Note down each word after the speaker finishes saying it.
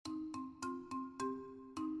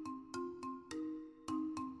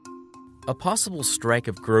A possible strike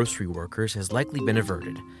of grocery workers has likely been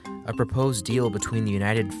averted. A proposed deal between the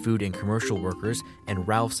United Food and Commercial Workers and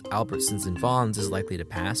Ralph's, Albertsons, and Vons is likely to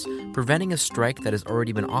pass, preventing a strike that has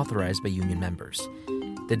already been authorized by union members.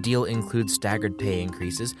 The deal includes staggered pay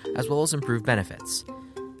increases as well as improved benefits.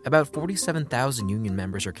 About 47,000 union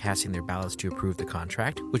members are casting their ballots to approve the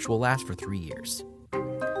contract, which will last for 3 years.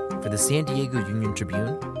 For the San Diego Union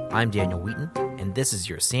Tribune, I'm Daniel Wheaton, and this is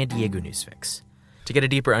your San Diego News Fix. To get a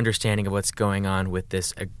deeper understanding of what's going on with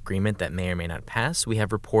this agreement that may or may not pass, we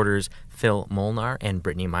have reporters Phil Molnar and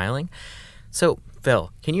Brittany Meiling. So,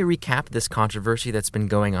 Phil, can you recap this controversy that's been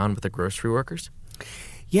going on with the grocery workers?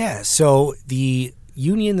 Yeah, so the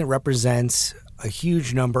union that represents a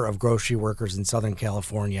huge number of grocery workers in Southern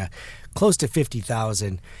California, close to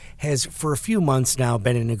 50,000, has for a few months now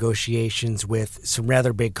been in negotiations with some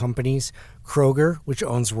rather big companies, Kroger, which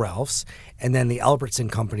owns Ralph's, and then the Albertson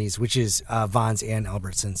companies, which is Vons and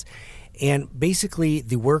Albertsons. And basically,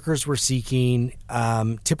 the workers were seeking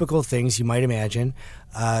typical things you might imagine,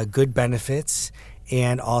 good benefits,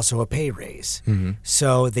 and also a pay raise. Mm-hmm.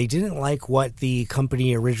 So they didn't like what the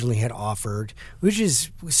company originally had offered, which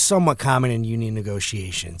is somewhat common in union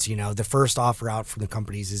negotiations. You know, the first offer out from the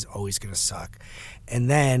companies is always going to suck. And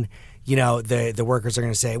then, you know, the workers are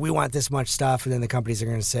going to say, we want this much stuff. And then the companies are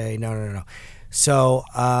going to say, no. So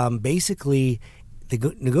basically,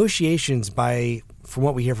 the negotiations from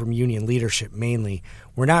what we hear from union leadership mainly,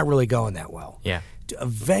 were not really going that well. Yeah.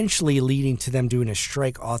 Eventually leading to them doing a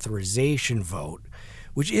strike authorization vote,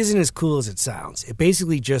 which isn't as cool as it sounds. It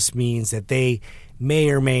basically just means that they may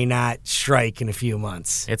or may not strike in a few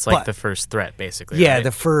months. It's like the first threat, basically. Yeah, right?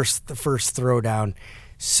 the first throwdown.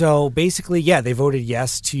 So basically, yeah, they voted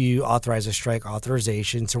yes to authorize a strike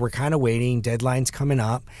authorization. So we're kind of waiting. Deadline's coming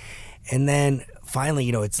up. And then finally,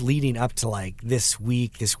 you know, it's leading up to like this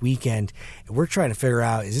weekend. And we're trying to figure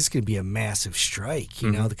out, is this going to be a massive strike, you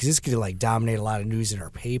know, because it's going to like dominate a lot of news in our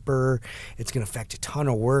paper. It's going to affect a ton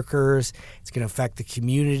of workers. It's going to affect the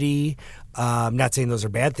community. I'm not saying those are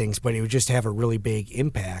bad things, but it would just have a really big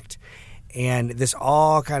impact. And this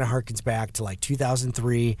all kind of harkens back to like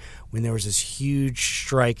 2003 when there was this huge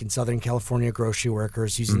strike in Southern California grocery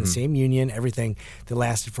workers using the same union, everything that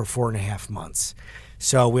lasted for 4.5 months.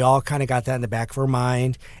 So we all kind of got that in the back of our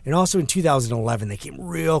mind. And also in 2011, they came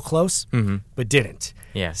real close, but didn't.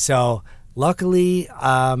 Yeah. So luckily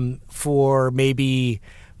for maybe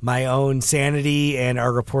my own sanity and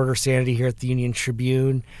our reporter sanity here at the Union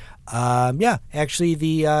Tribune, actually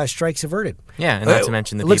the strike's averted. Yeah, and not to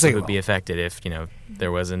mention the people who would be affected if, you know,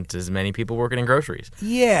 there wasn't as many people working in groceries.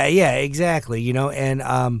 Yeah, exactly. You know,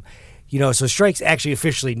 and, so strike's actually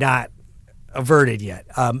officially not averted yet.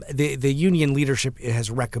 The union leadership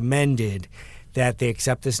has recommended that they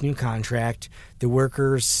accept this new contract. The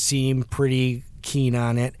workers seem pretty keen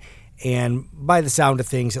on it. And by the sound of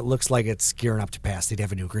things, it looks like it's gearing up to pass. They'd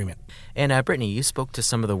have a new agreement. And Brittany, you spoke to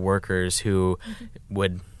some of the workers who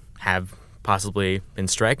would have possibly been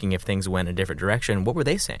striking if things went a different direction. What were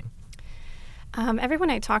they saying? Everyone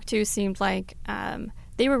I talked to seemed like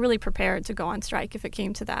they were really prepared to go on strike if it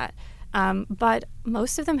came to that. But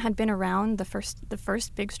most of them had been around the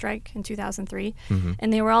first big strike in 2003,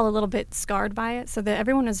 and they were all a little bit scarred by it. So that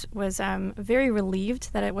everyone was very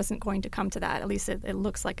relieved that it wasn't going to come to that. At least it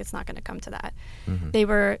looks like it's not going to come to that.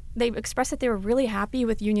 They expressed that they were really happy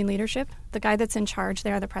with union leadership. The guy that's in charge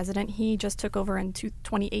there, the president, he just took over in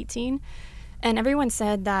 2018, and everyone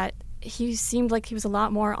said that he seemed like he was a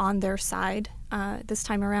lot more on their side this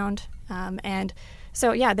time around, and.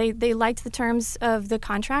 So, yeah, they liked the terms of the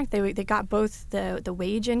contract. They got both the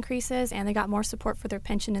wage increases and they got more support for their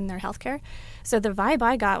pension and their health care. So the vibe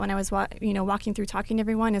I got when I was walking through talking to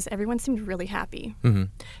everyone is everyone seemed really happy.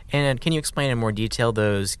 And can you explain in more detail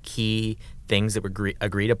those key things that were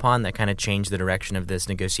agreed upon that kind of changed the direction of this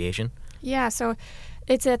negotiation? Yeah, so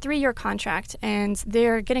it's a 3-year contract, and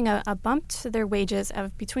they're getting a bump to their wages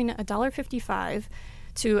of between $1.55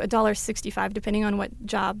 to $1.65, depending on what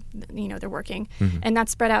job they're working, and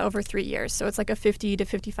that's spread out over 3 years. So it's like a 50 to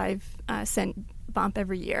 55 cent bump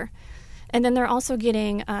every year. And then they're also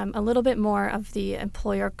getting a little bit more of the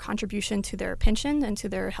employer contribution to their pension and to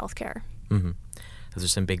their health care. Those are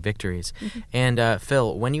some big victories. And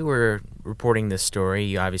Phil, when you were reporting this story,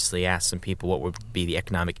 you obviously asked some people what would be the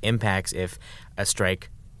economic impacts if a strike,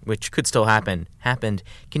 which could still happen, happened.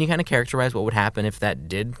 Can you kind of characterize what would happen if that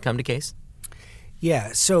did come to case?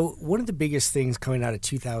 Yeah, so one of the biggest things coming out of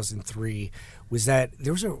 2003 was that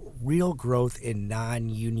there was a real growth in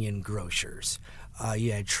non-union grocers.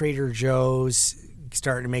 You had Trader Joe's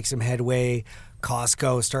starting to make some headway,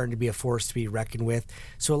 Costco starting to be a force to be reckoned with.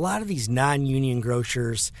 So a lot of these non-union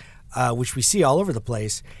grocers, which we see all over the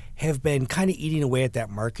place, have been kind of eating away at that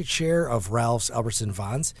market share of Ralph's, Albertsons,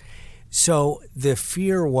 Vons. So the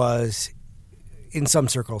fear was, in some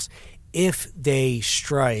circles, if the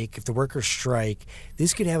workers strike,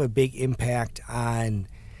 this could have a big impact on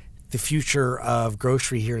the future of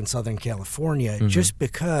grocery here in Southern California, just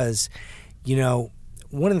because,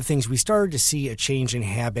 one of the things we started to see a change in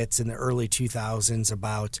habits in the early 2000s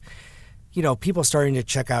about, people starting to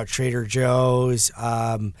check out Trader Joe's.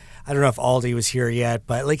 I don't know if Aldi was here yet,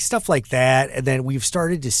 but like stuff like that. And then we've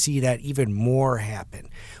started to see that even more happen.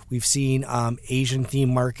 We've seen Asian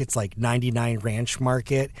themed markets like 99 Ranch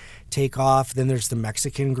Market take off. Then there's the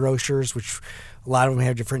Mexican grocers, which a lot of them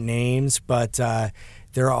have different names, but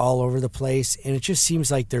they're all over the place. And it just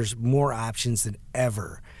seems like there's more options than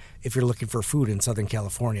ever if you're looking for food in Southern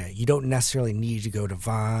California. You don't necessarily need to go to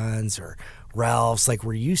Vons or Ralph's like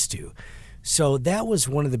we're used to. So that was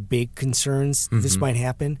one of the big concerns this might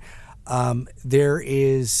happen. There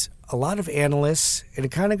is a lot of analysts, and it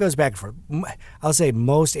kind of goes back and forth. I'll say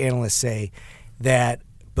most analysts say that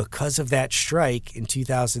because of that strike in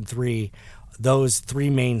 2003, those three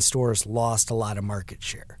main stores lost a lot of market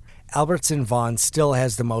share. Albertsons Vons still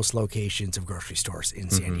has the most locations of grocery stores in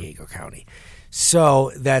San Diego County.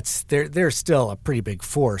 So they're still a pretty big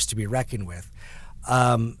force to be reckoned with.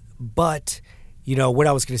 But, what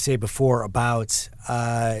I was going to say before about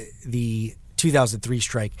the 2003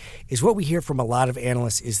 strike is what we hear from a lot of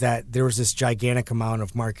analysts is that there was this gigantic amount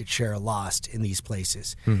of market share lost in these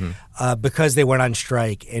places because they went on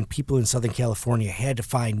strike and people in Southern California had to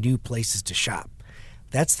find new places to shop.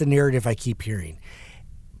 That's the narrative I keep hearing.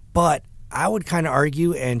 But I would kind of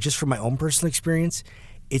argue, and just from my own personal experience,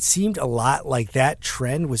 it seemed a lot like that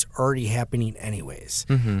trend was already happening anyways.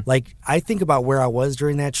 Like, I think about where I was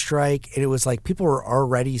during that strike, and it was like people were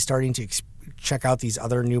already starting to check out these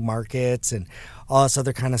other new markets and all this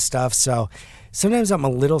other kind of stuff. So sometimes I'm a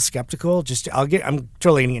little skeptical. I'm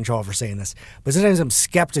totally getting in trouble for saying this, but sometimes I'm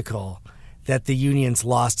skeptical that the unions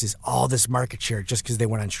lost all this market share just because they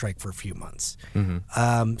went on strike for a few months.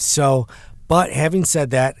 But having said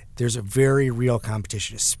that, there's a very real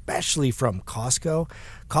competition, especially from Costco.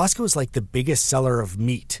 Costco is like the biggest seller of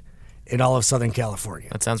meat in all of Southern California.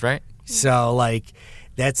 That sounds right. So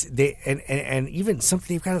and even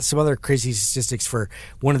they've got some other crazy statistics for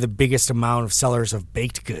one of the biggest amount of sellers of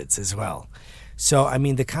baked goods as well. So I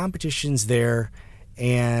mean the competition's there,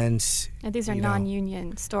 and these are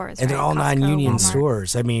non-union stores, and right? they're all Costco, non-union Walmart.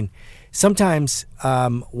 stores. I mean, sometimes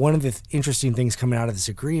one of the interesting things coming out of this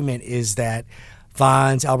agreement is that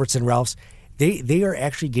Vons, Albertsons, Ralph's, they are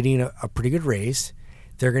actually getting a pretty good raise.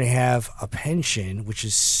 They're going to have a pension, which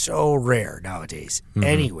is so rare nowadays,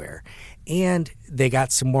 anywhere. And they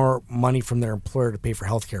got some more money from their employer to pay for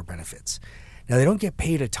health care benefits. Now, they don't get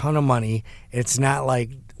paid a ton of money. It's not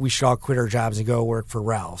like we should all quit our jobs and go work for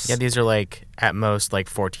Ralph's. Yeah, these are at most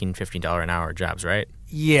 $14, $15 an hour jobs, right?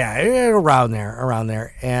 Yeah, around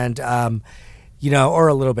there. And, or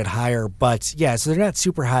a little bit higher. But, yeah, so they're not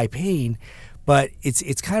super high paying. But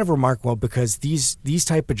it's kind of remarkable because these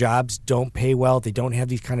type of jobs don't pay well. They don't have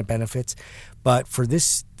these kind of benefits. But for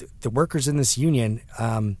the workers in this union,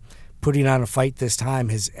 putting on a fight this time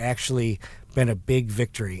has actually been a big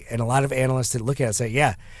victory. And a lot of analysts that look at it say,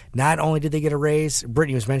 yeah, not only did they get a raise,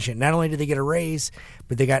 Brittany was mentioning, not only did they get a raise,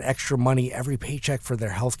 but they got extra money every paycheck for their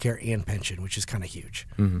health care and pension, which is kind of huge.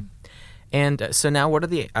 And so now what are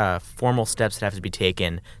the formal steps that have to be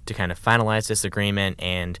taken to kind of finalize this agreement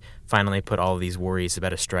and finally put all of these worries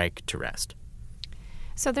about a strike to rest?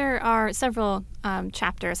 So there are several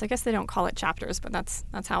chapters. I guess they don't call it chapters, but that's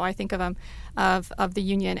how I think of them, of the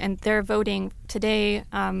union. And they're voting today,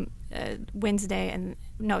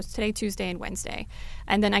 today, Tuesday, and Wednesday.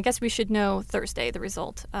 And then I guess we should know Thursday the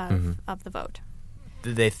result of the vote.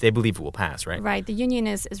 They believe it will pass, right? Right. The union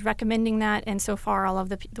is recommending that, and so far all of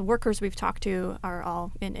the workers we've talked to are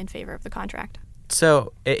all in favor of the contract.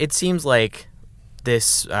 So it seems like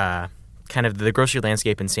this kind of the grocery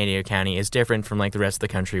landscape in San Diego County is different from like the rest of the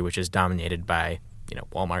country, which is dominated by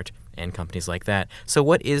Walmart and companies like that. So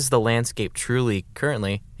what is the landscape truly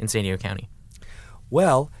currently in San Diego County?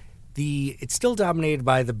 Well, it's still dominated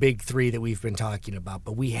by the big three that we've been talking about,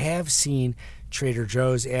 but we have seen Trader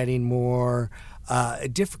Joe's adding more, a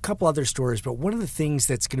couple other stores. But one of the things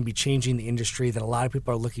that's going to be changing the industry that a lot of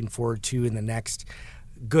people are looking forward to in the next,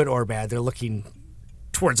 good or bad, they're looking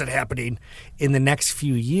towards it happening in the next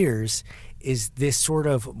few years, is this sort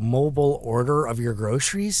of mobile order of your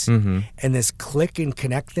groceries and this click and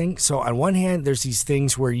connect thing. So on one hand, there's these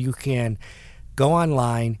things where you can go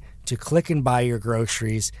online to click and buy your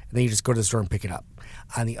groceries, and then you just go to the store and pick it up.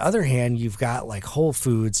 On the other hand, you've got like Whole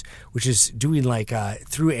Foods, which is doing like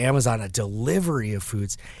through Amazon a delivery of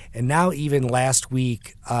foods. And now even last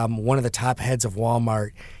week, one of the top heads of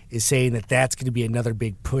Walmart is saying that that's going to be another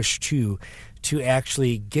big push too, to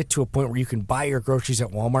actually get to a point where you can buy your groceries at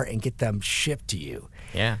Walmart and get them shipped to you.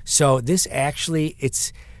 Yeah. So this actually,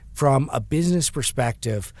 it's from a business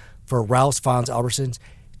perspective for Ralph's, Vons, Albertsons,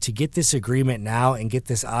 to get this agreement now and get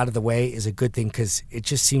this out of the way is a good thing, because it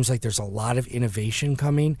just seems like there's a lot of innovation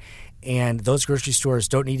coming, and those grocery stores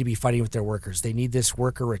don't need to be fighting with their workers. They need this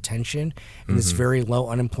worker retention in this very low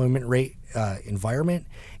unemployment rate environment,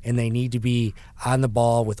 and they need to be on the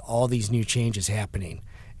ball with all these new changes happening.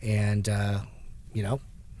 And,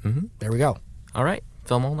 there we go. All right.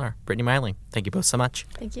 Phil Molnar, Brittany Meiling, thank you both so much.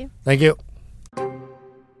 Thank you. Thank you.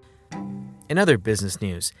 In other business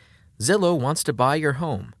news, Zillow wants to buy your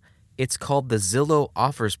home. It's called the Zillow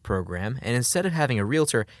Offers Program, and instead of having a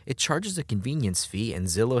realtor, it charges a convenience fee, and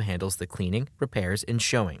Zillow handles the cleaning, repairs, and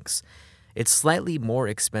showings. It's slightly more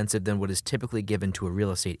expensive than what is typically given to a real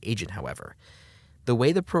estate agent, however. The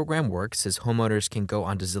way the program works is homeowners can go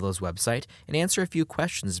onto Zillow's website and answer a few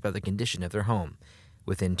questions about the condition of their home.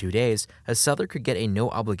 Within 2 days, a seller could get a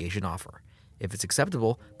no-obligation offer. If it's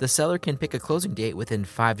acceptable, the seller can pick a closing date within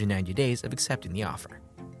 5 to 90 days of accepting the offer.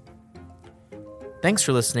 Thanks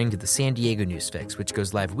for listening to the San Diego News Fix, which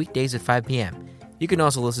goes live weekdays at 5 p.m. You can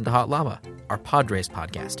also listen to Hot Lava, our Padres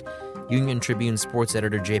podcast. Union Tribune sports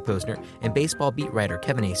editor Jay Posner and baseball beat writer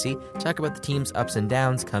Kevin Acey talk about the team's ups and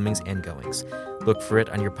downs, comings, and goings. Look for it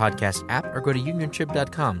on your podcast app or go to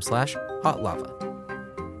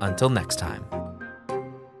uniontrib.com/hotlava. Until next time.